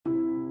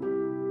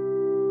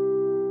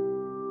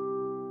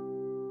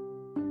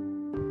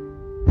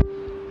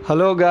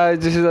Hello guys,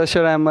 this is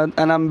Ashar Ahmed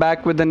and I'm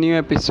back with a new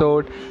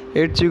episode.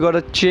 It's you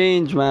gotta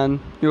change, man.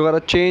 You gotta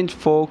change,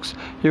 folks.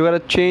 You gotta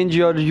change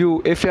your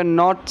you. If you're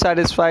not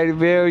satisfied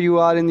where you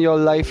are in your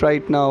life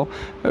right now,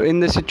 in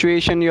the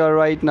situation you are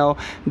right now,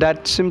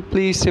 that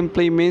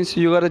simply means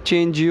you gotta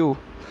change you.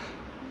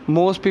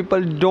 Most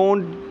people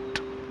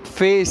don't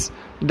face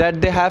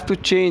that they have to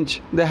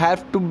change. They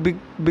have to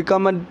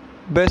become a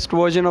best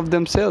version of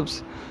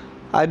themselves.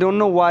 I don't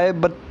know why,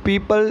 but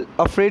people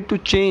afraid to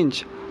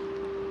change.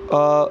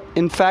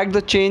 In fact,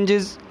 the change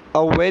is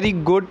a very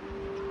good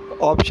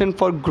option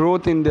for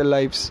growth in their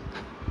lives.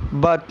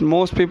 But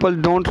most people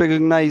don't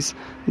recognize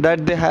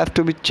that they have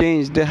to be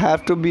changed, they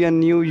have to be a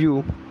new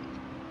you.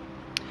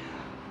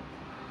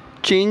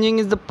 Changing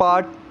is the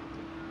part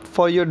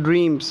for your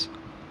dreams,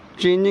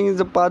 changing is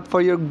the path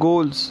for your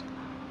goals,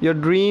 your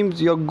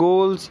dreams, your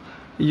goals,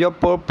 your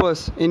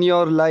purpose in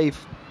your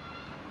life.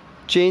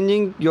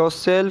 Changing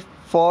yourself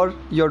for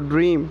your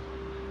dream,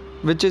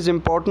 which is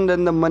important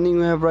than the money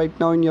you have right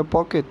now in your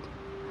pocket.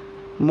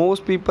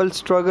 Most people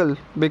struggle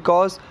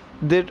because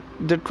they're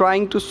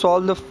trying to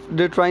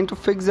they're trying to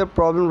fix their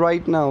problem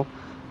right now.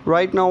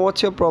 Right now,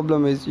 what's your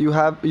problem is you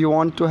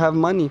want to have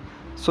money,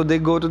 so they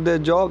go to their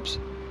jobs.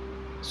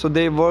 So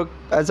they work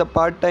as a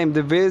part time.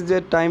 They waste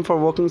their time for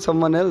working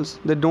someone else.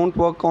 They don't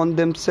work on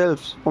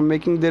themselves for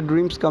making their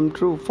dreams come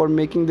true, for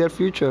making their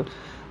future.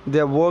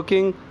 They're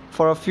working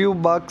for a few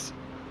bucks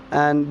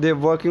and they're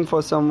working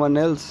for someone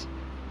else.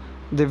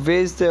 They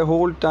waste their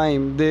whole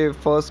time. They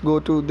first go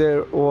to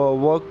their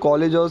work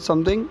college or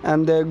something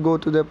and they go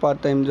to their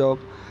part-time job.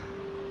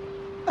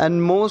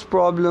 And most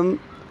problem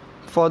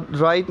for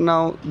right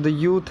now the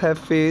youth have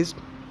faced,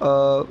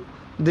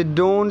 they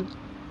don't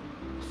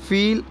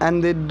feel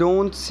and they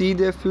don't see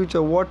their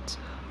future, what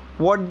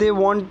they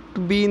want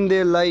to be in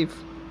their life,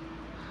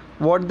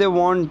 what they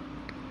want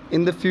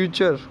in the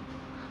future.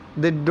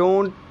 They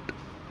don't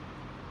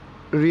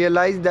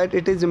realize that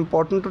it is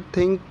important to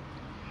think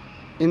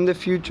in the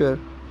future.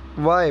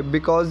 Why?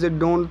 Because they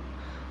don't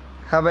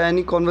have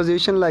any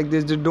conversation like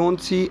this. They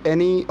don't see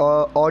any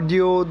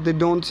audio, they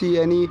don't see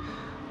any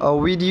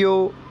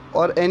video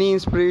or any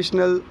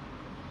inspirational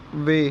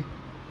way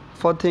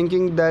for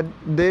thinking that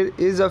there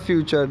is a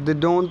future.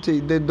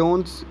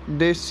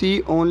 They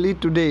see only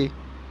today.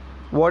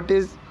 What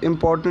is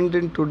important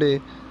in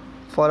today?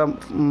 For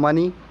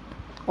money,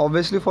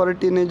 obviously for a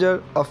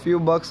teenager a few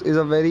bucks is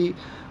a very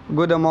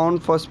good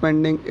amount for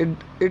spending.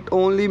 It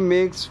only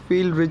makes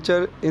feel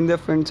richer in their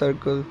friend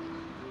circle.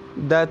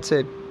 That's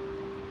it.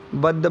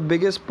 But the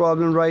biggest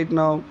problem right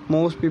now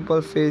most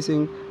people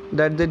facing,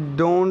 that they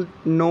don't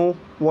know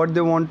what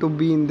they want to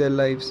be in their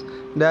lives.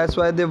 That's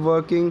why they're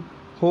working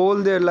whole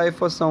their life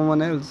for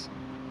someone else.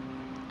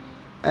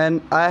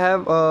 And I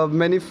have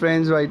many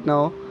friends right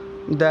now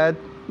that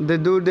they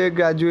do their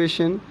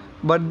graduation,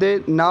 but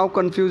they now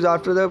confused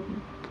after the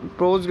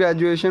post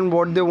graduation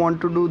what they want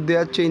to do. They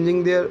are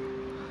changing their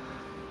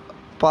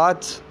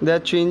paths, they are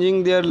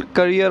changing their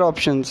career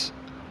options.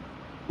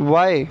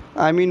 Why?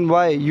 I mean,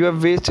 why? You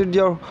have wasted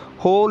your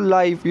whole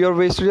life, you have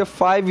wasted your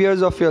 5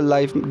 years of your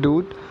life,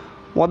 dude.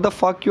 What the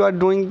fuck you are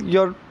doing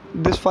your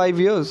this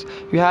 5 years?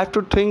 You have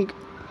to think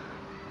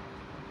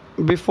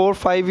before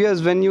 5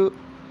 years when you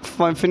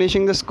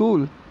finishing the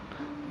school.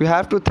 You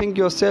have to think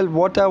yourself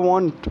what I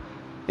want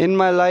in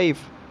my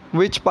life,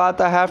 which path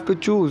I have to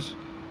choose.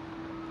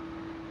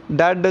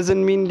 That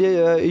doesn't mean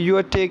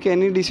you take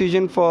any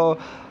decision for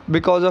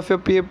because of your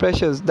peer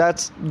pressures.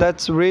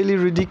 That's really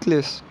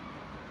ridiculous.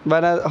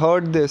 When I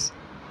heard this,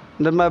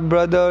 that my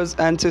brothers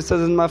and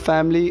sisters in my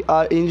family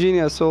are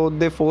engineers, so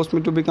they forced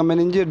me to become an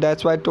engineer.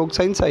 That's why I took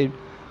science side.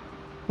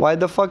 Why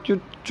the fuck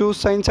you choose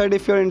science side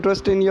if you're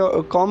interested in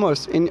your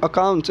commerce, in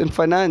accounts, in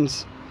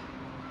finance?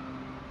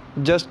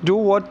 Just do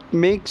what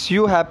makes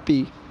you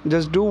happy.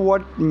 Just do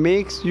what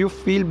makes you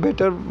feel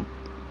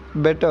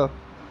better.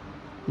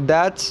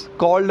 That's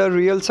called a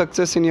real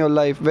success in your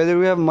life, whether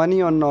you have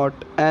money or not.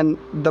 And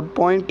the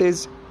point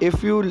is,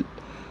 if you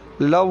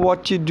love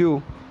what you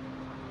do,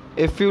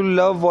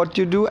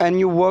 and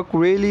you work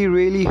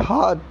really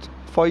hard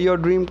for your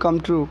dream come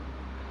true,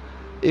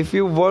 if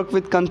you work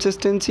with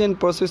consistency and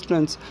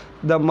persistence,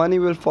 the money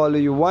will follow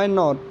you. Why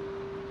not?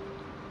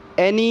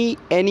 Any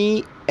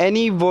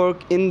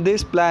work in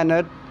this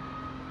planet,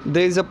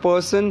 there is a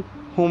person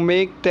who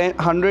make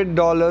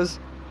 $100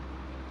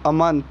 a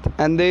month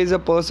and there is a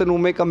person who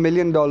make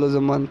 $1,000,000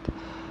 a month.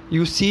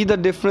 You see the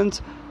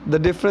difference? The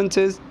difference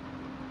is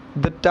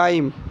the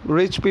time.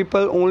 Rich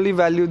people only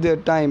value their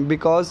time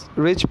because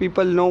rich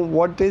people know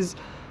what is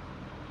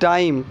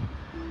time.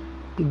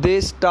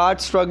 They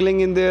start struggling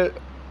in their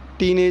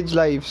teenage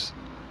lives.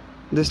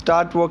 They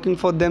start working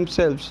for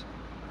themselves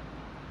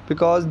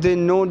because they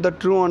know the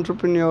true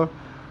entrepreneur.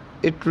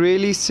 It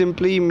really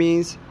simply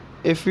means,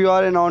 if you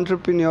are an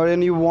entrepreneur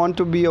and you want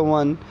to be a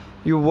one,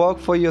 you work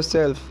for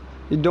yourself.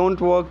 You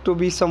don't work to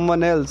be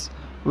someone else.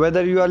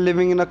 Whether you are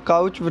living in a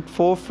couch with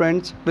 4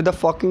 friends with the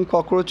fucking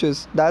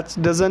cockroaches, that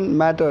doesn't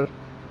matter.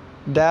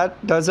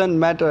 That doesn't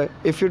matter.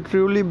 If you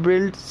truly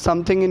build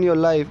something in your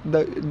life,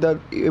 the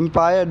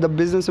empire, the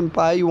business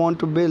empire you want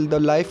to build, the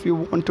life you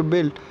want to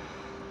build,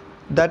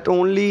 that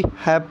only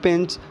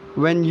happens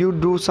when you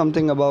do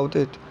something about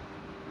it.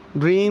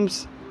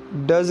 Dreams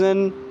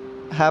doesn't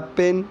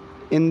happen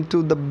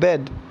into the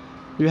bed.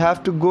 You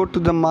have to go to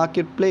the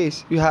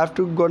marketplace. You have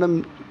to go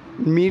to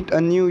meet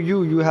a new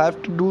you. You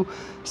have to do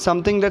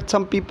something that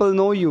some people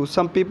know you.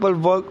 Some people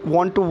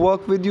want to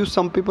work with you.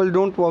 Some people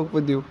don't work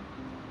with you.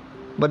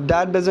 But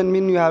that doesn't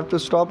mean you have to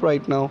stop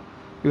right now.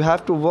 You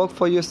have to work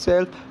for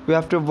yourself. You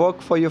have to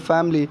work for your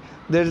family.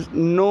 There is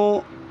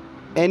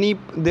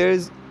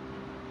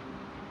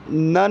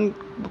none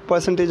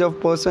percentage of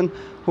person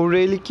who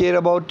really care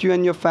about you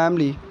and your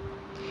family.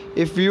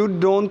 If you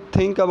don't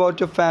think about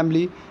your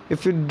family,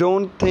 if you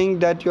don't think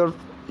that you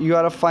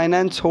are a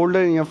finance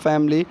holder in your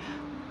family,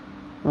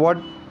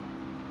 what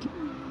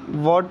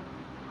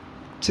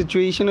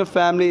situation your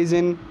family is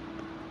in,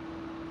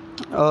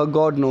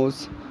 God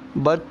knows.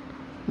 But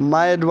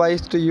my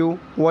advice to you,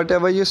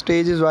 whatever your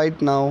stage is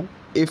right now,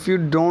 if you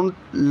don't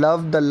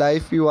love the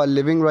life you are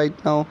living right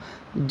now,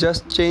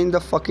 just change the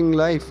fucking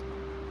life.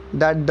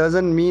 That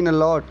doesn't mean a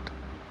lot.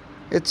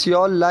 It's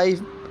your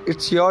life,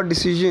 it's your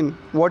decision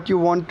what you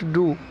want to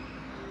do.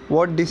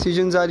 What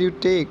decisions are you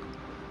take?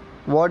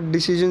 What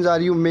decisions are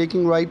you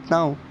making right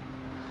now?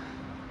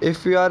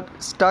 If you are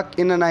stuck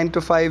in a 9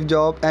 to 5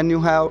 job and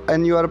you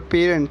are a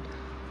parent,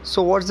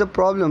 so what's the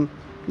problem?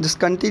 Just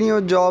continue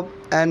your job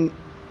and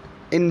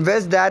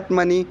invest that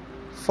money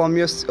from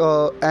your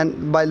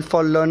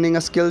for learning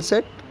a skill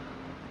set,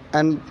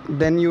 and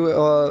then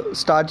you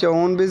start your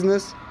own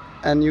business,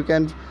 and you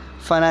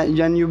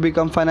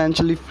become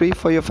financially free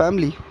for your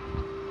family.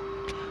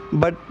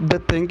 But the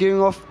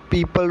thinking of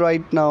people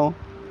right now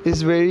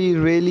is very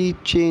really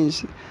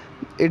changed.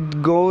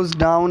 It goes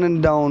down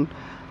and down.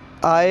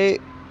 I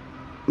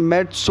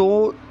met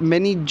so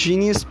many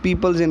genius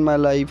people in my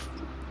life.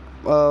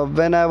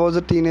 When I was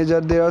a teenager,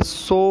 there are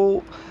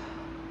so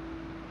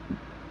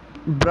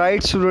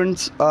bright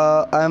students.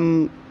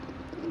 I'm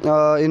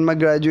in my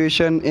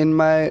graduation, in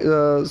my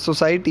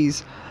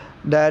societies,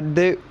 that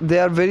they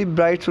are very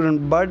bright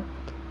students, but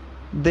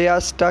they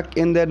are stuck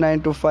in their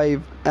 9 to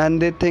 5,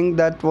 and they think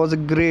that was a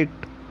great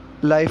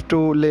life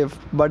to live.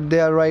 But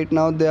right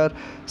now they are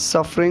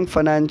suffering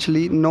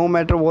financially. No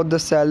matter what the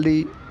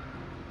salary,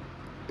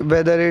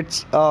 whether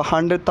it's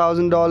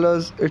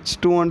 $100,000, it's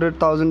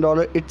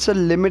 $200,000, it's a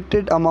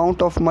limited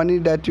amount of money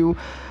that you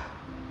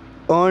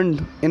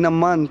earned in a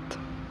month,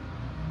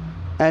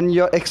 and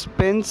your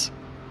expense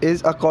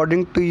is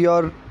according to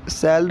your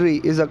salary,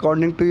 is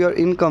according to your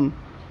income.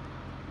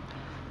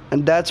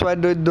 And that's why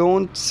they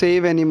don't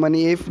save any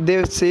money. If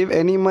they save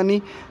any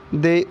money,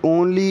 they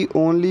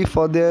only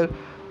for their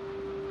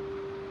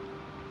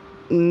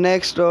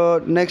next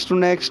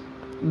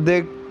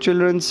their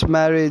children's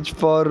marriage,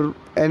 for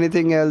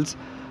anything else.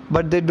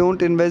 But they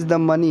don't invest the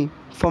money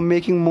for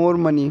making more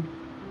money.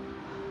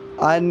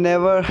 I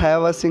never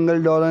have a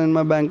single dollar in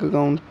my bank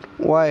account.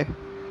 Why?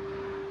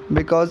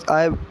 Because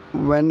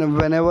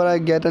whenever I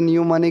get a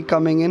new money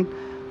coming in,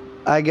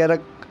 I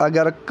gotta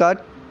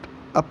cut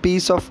a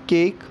piece of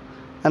cake,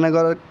 and I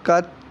gotta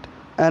cut,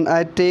 and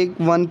I take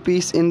one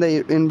piece in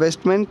the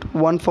investment,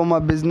 one for my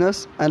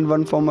business and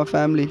one for my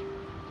family.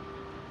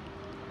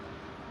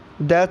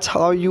 That's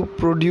how you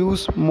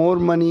produce more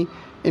money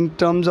in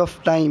terms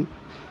of time.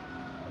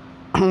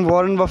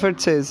 Warren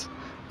Buffett says,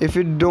 if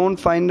you don't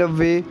find a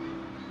way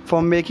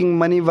for making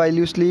money while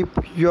you sleep,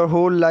 your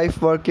whole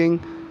life working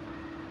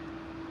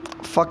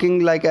fucking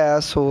like an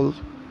asshole.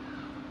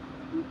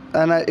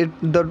 And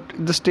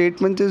the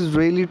statement is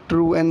really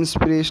true and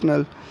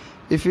inspirational.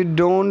 If you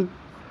don't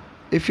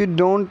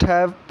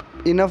have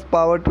enough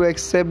power to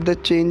accept the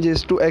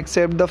changes, to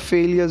accept the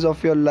failures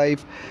of your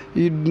life,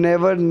 you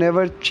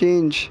never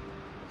change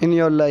in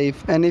your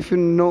life. And if you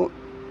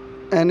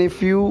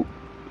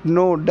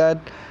know that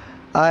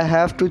I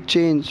have to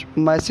change,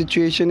 my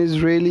situation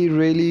is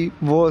really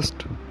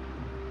worst,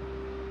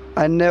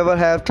 I never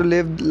have to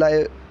live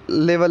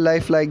a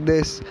life like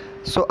this,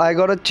 so I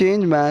gotta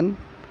change, man.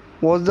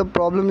 What's the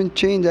problem in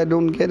change? I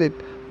don't get it.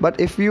 But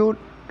if you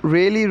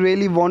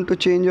really want to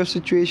change your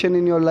situation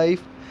in your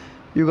life,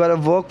 you gotta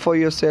work for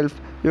yourself.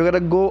 You gotta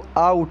go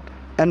out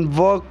and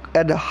work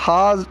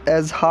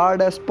as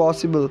hard as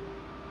possible.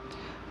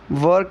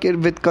 Work it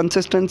with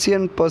consistency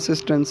and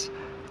persistence.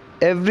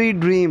 Every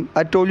dream,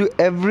 I told you,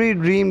 every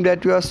dream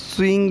that you are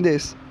seeing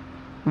this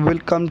will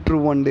come true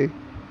one day.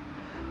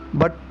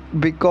 But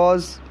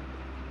because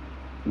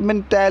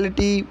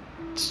mentality,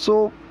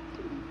 so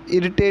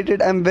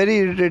irritated, I'm very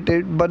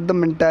irritated. But the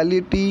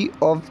mentality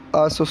of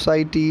our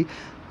society,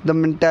 the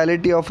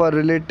mentality of our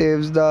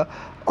relatives, the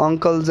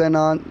uncles and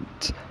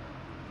aunts,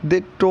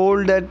 they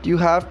told that you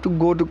have to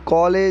go to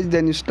college,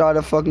 then you start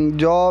a fucking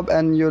job,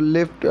 and you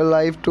live a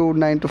life to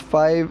 9 to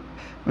 5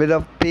 with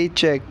a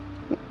paycheck,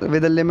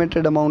 with a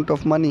limited amount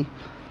of money.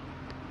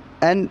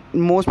 And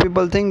most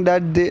people think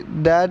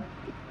that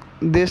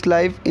this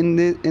life in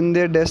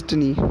their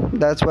destiny.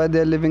 That's why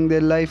they're living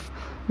their life.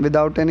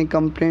 without any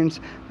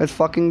complaints, with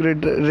fucking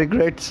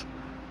regrets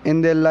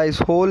in their lives.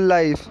 Whole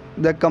life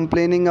they're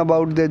complaining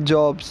about their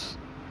jobs,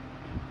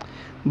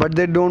 but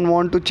they don't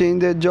want to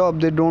change their job,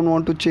 they don't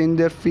want to change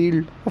their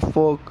field of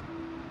work.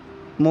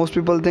 Most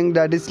people think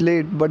that is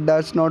late, but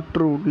that's not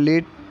true.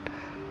 Late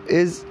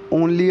is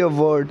only a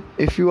word.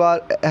 If you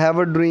are have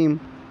a dream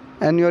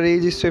and your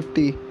age is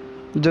 50,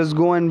 just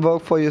go and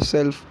work for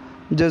yourself.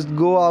 Just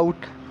go out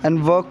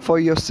and work for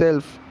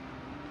yourself.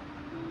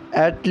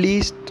 At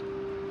least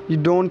you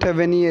don't have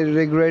any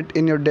regret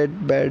in your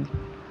deathbed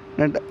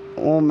that,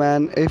 oh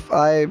man, if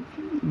I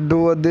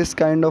do this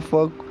kind of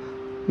work,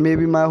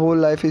 maybe my whole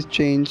life is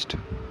changed.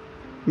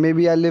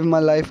 Maybe I live my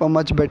life a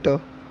much better.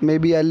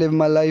 Maybe I live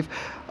my life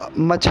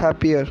much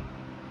happier.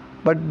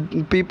 But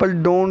people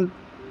don't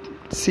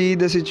see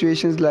the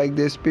situations like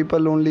this.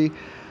 People only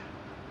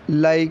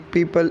like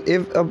people.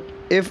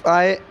 If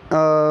I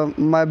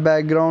my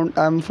background,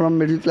 I'm from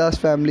middle class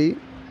family.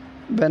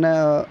 When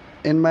I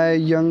in my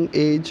young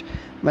age,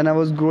 when I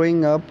was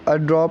growing up, I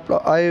drop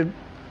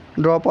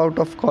out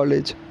of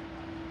college.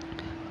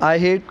 I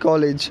hate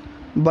college,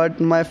 but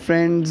my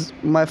friends,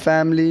 my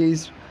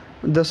families,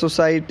 the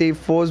society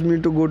forced me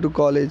to go to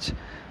college.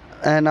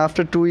 And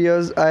after 2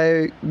 years,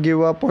 I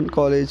give up on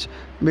college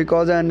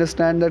because I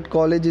understand that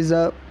college is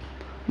a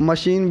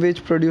machine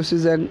which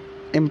produces an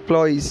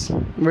employees,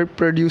 which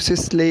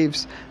produces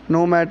slaves.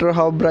 No matter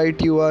how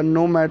bright you are,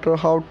 no matter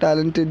how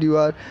talented you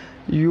are,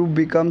 you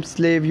become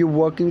slave. You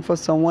working for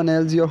someone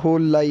else your whole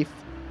life.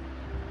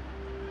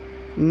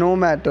 No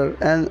matter.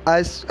 And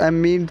I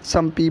meet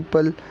some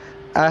people.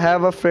 I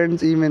have a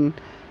friends even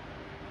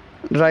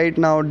right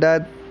now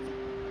that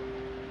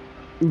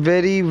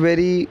very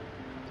very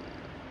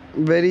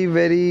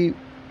very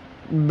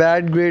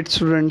bad grade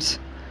students,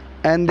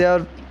 and they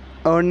are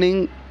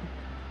earning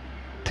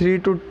 3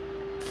 to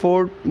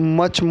 4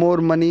 much more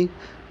money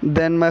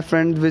than my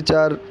friends which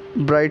are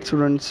bright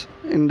students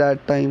in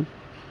that time.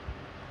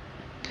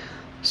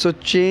 So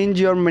change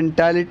your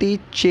mentality,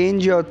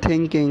 change your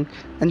thinking,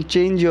 and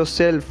change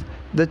yourself.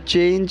 The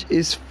change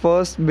is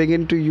first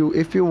begin to you.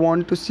 If you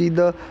want to see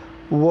the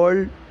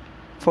world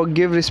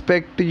give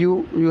respect to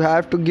you, you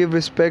have to give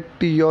respect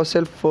to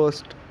yourself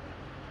first.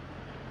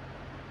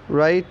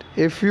 Right?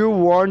 If you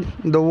want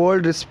the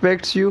world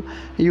respects you,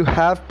 you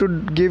have to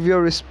give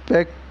your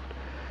respect.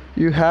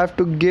 You have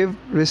to give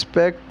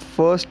respect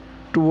first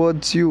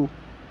towards you.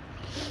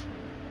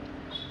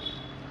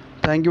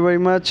 Thank you very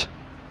much.